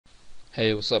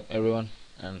Hey, what's up everyone,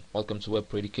 and welcome to Web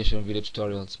Pro Education video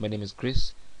tutorials. My name is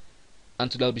Chris,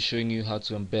 and today I'll be showing you how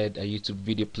to embed a YouTube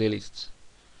video playlist.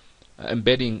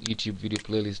 Embedding YouTube video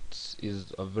playlists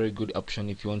is a very good option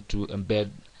if you want to embed,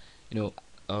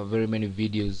 very many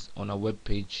videos on a web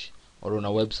page or on a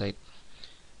website.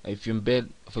 If you embed,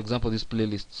 for example, this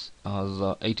playlist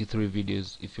has 83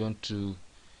 videos. If you want to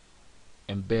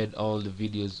embed all the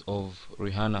videos of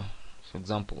Rihanna, for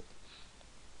example,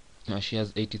 she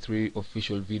has 83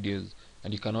 official videos,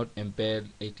 and you cannot embed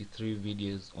 83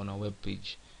 videos on a web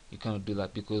page. You cannot do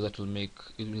that because that will make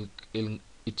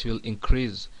it will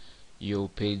increase your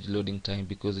page loading time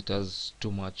because it has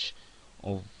too much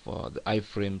of the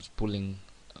iframes pulling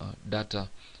data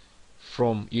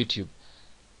from YouTube.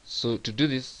 So to do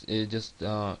this, just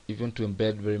if you want to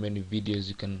embed very many videos,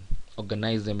 you can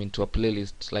organize them into a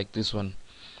playlist like this one.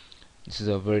 This is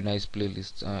a very nice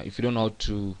playlist. If you don't know how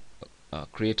to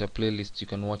create a playlist, you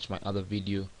can watch my other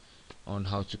video on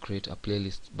how to create a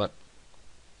playlist. But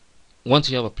once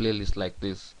you have a playlist like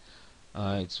this,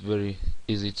 it's very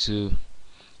easy to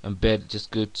embed.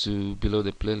 Just go to below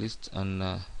the playlist and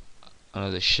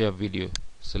under the share video,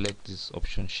 select this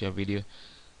option, share video.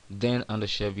 Then under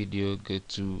share video, go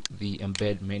to the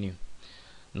embed menu.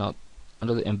 Now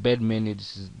under the embed menu,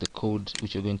 this is the code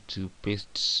which you're going to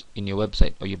paste in your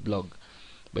website or your blog,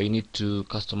 but you need to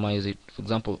customize it. For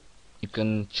example, you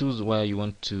can choose where you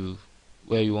want to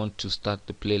start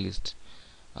the playlist.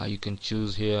 You can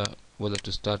choose here whether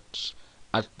to start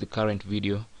at the current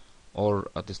video or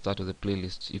at the start of the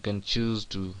playlist. You can choose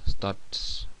to start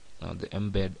the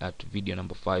embed at video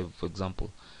number 5, for example,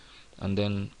 and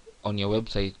then on your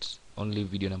website only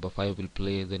video number 5 will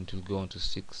play, then it will go on to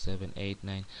 6, 7, 8,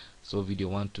 9, so video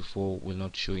 1 to 4 will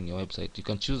not show in your website. You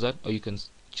can choose that, or you can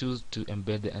choose to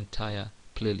embed the entire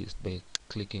playlist by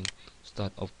clicking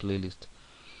start of playlist.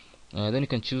 Then you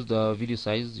can choose the video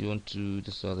size you want to.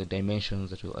 These are the dimensions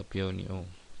that will appear on your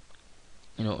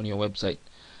on your website.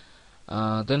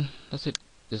 Then that's it.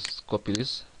 Just copy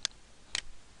this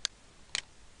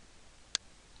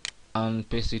and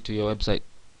paste it to your website,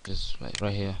 just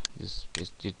right here. Just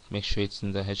paste it, make sure it's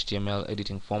in the HTML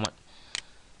editing format,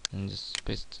 and just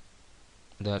paste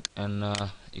that. And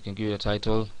you can give it a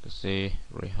title, let's say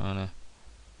Rihanna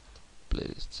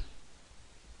playlist.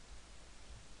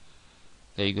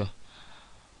 There you go.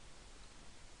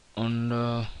 And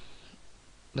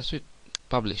that's it.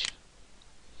 Publish.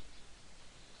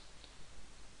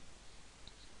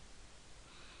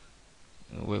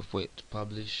 Wait,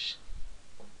 publish.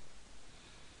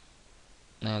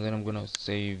 Now then I'm gonna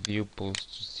say view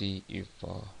post to see if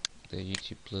the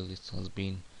YouTube playlist has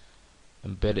been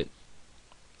embedded.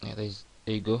 There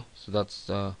you go. So that's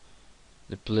the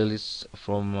playlist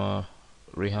from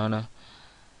Rihanna.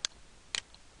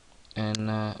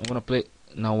 And I'm gonna play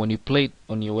now. When you play it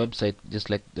on your website, just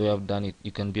like the way I've done it,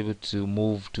 you can be able to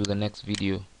move to the next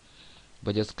video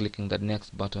by just clicking that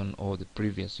next button or the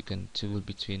previous. You can toggle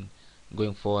between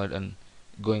going forward and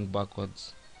going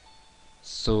backwards.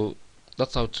 So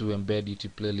that's how to embed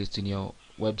YouTube playlist in your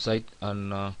website.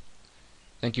 And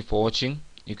thank you for watching.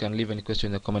 You can leave any question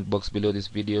in the comment box below this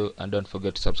video, and don't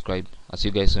forget to subscribe. I'll see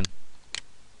you guys soon.